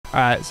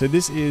Alright, so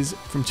this is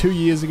from 2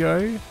 years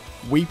ago.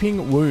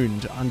 Weeping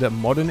Wound under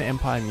Modern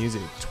Empire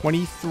Music.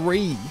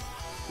 23.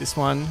 This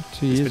one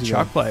 2 is years for ago.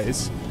 Chuck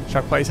Plays.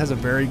 Chuck Plays has a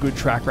very good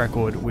track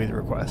record with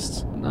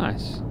requests.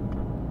 Nice.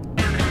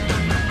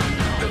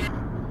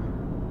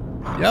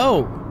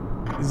 Yo!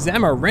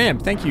 Zama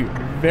Ramp, thank you.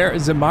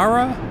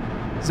 Zamara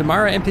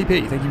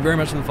MPP, thank you very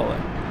much for the follow.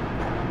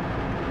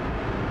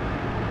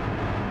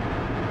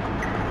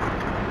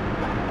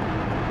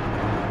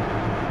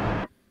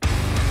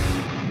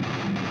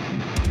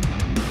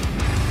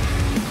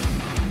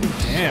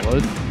 Damn.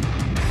 Solid.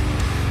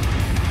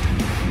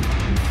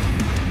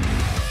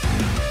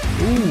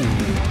 Ooh.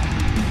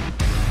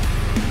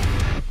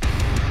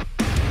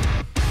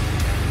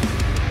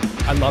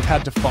 I love how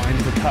defined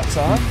the cuts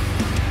are.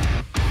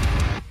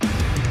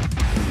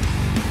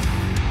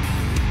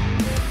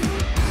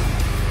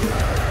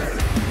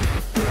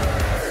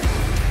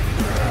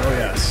 Oh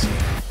yes.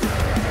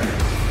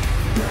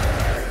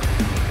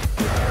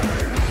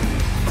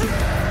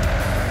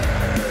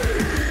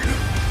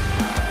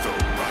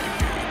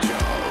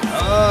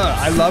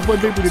 I love when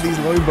people do these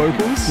low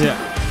vocals. Yeah.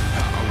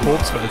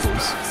 Corpse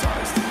vocals.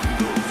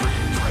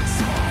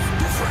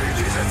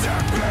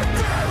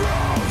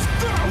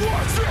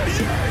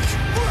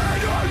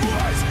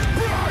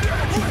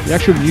 The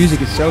actual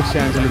music itself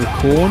sounds a little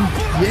corn.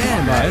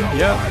 Yeah, man.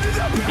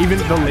 Yeah. Even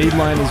the lead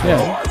line as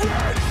well.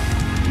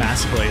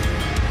 Massively.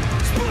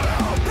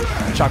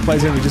 Chuck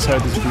Plays, we just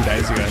heard this a few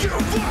days ago.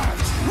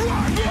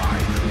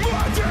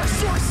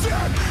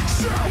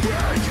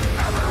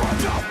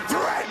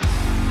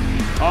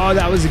 Oh,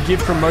 that was a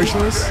gift from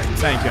Motionless.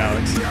 Thank you,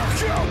 Alex.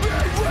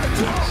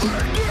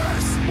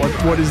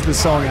 What is the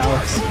song,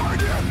 Alex?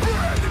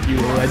 You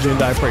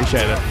legend. I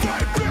appreciate it.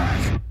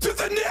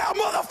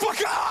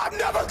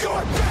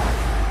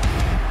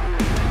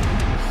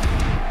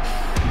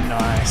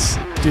 Nice.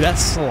 Dude, that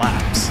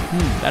slaps.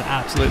 That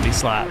absolutely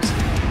slaps.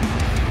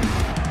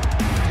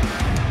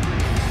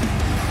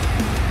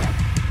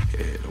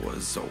 It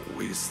was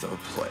always the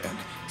plan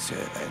to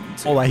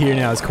end. All I hear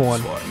now is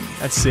corn.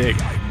 That's sick.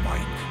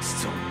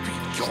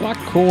 It's like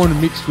corn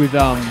mixed with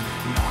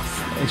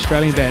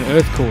Australian band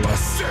Earthcaller.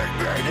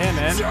 Yeah,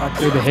 man.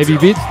 With the heavy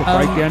bits, the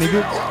breakdowny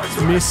bits.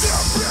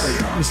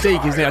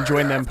 Mystique has now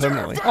joined them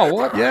permanently. Oh,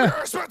 what? Yeah.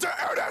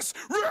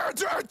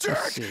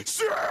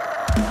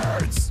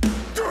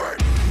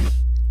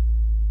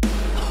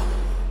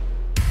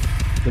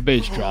 The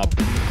bass drop.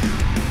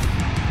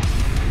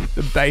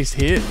 The bass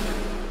hit.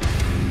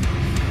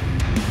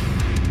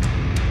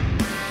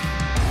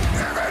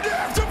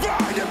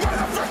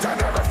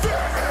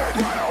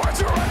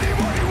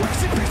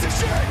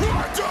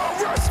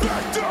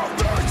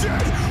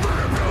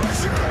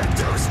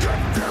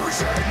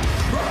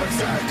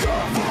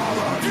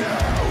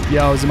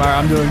 Yo, Zamara,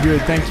 I'm doing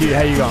good. Thank you.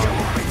 How you going?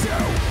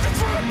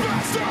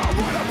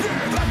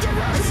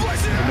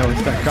 No,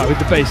 it's that guy with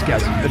the bass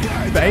gasm. The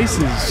bass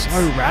is so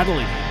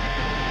rattly.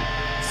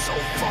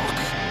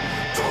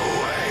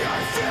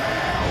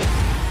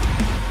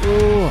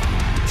 Ooh.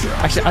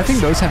 Actually, I think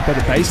those have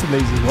better bass than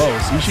these as well,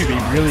 so you should be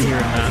really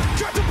hearing that.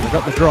 I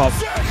got the drop.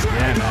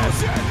 Yeah, man.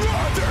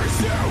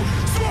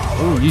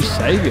 Oh, you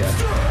savior.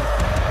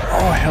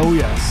 Oh, hell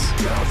yes.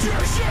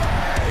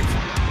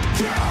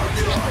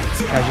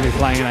 Casually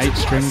playing an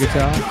 8-string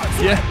guitar.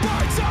 Yeah.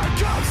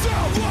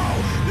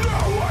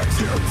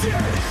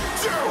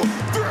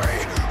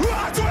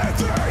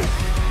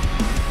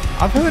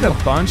 I've heard a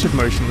bunch of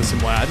Motionless in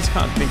WoW, I just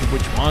can't think of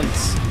which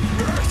ones.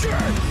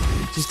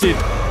 Just did.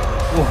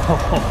 Whoa.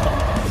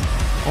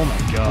 Oh my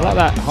god. I like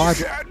that high.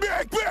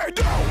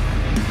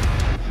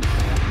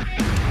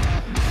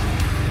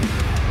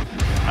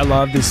 I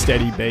love this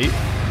steady beat.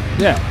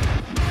 Yeah.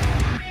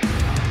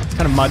 It's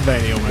kind of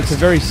Mudvayne almost. It's a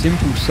very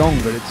simple song,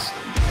 but it's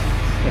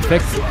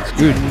effective. It's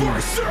good.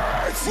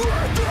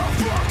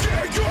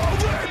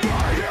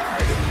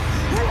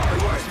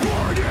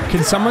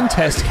 Can someone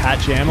test Cat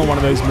Jam on one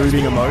of those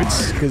moving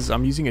emotes? Because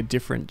I'm using a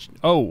different...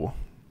 Oh.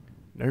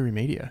 No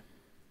Remedia.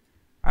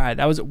 Alright,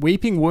 that was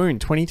Weeping Wound,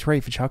 23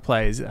 for Chuck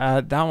Plays.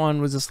 That one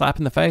was a slap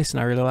in the face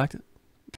and I really liked it.